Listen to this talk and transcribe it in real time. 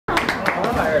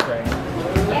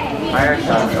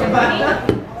PowerShot. Oh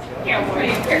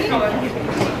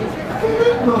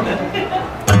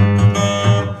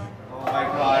my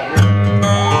god.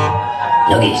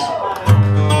 Nuggies.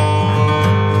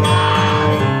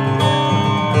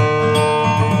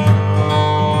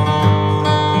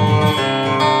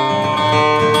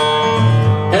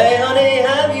 Hey honey,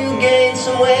 have you gained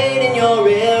some weight in your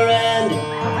rear end?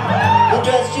 The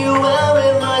dress you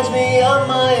wear reminds me of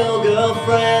my old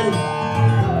girlfriend.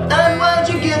 And where'd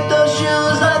you get those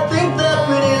shoes? I think they're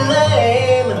pretty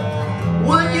lame.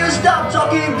 Would you stop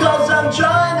talking, cause I'm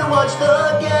trying to watch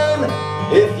the game.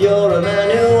 If you're a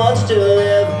man who wants to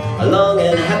live a long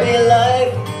and happy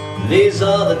life, these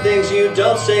are the things you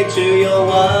don't say to your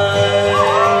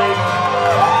wife.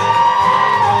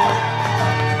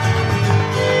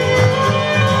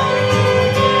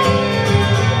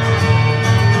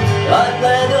 I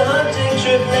planned a hunting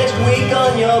trip next week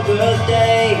on your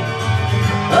birthday.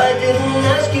 I didn't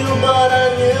ask you, but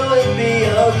I knew it'd be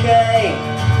okay.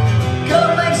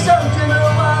 Come make some dinner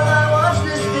while I watch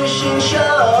this fishing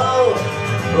show.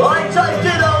 I typed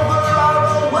it over our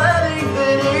old wedding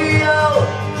video.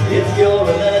 If you're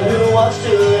a man who wants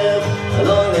to live a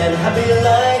long and happy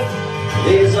life,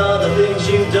 these are the things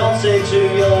you don't say to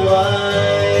your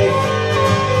wife.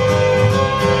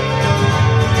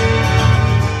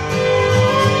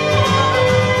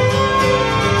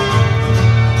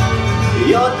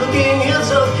 Your cooking is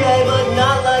okay, but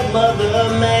not like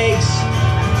mother makes.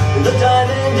 The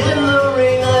diamond in the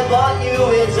ring I bought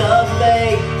you is a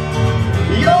fake.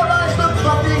 Your eyes look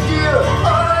puffy, dear.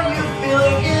 Are you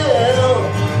feeling ill?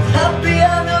 Happy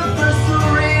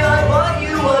anniversary, I bought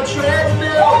you a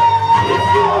treadmill. If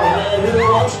you're a man who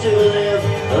wants to live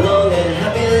a long and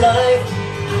happy life,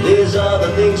 these are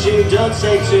the things you don't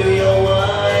say to your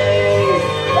wife.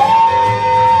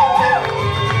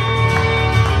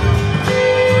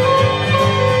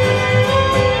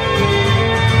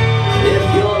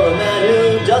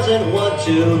 Doesn't want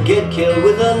to get killed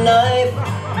with a knife,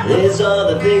 these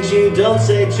are the things you don't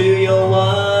say to your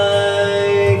wife.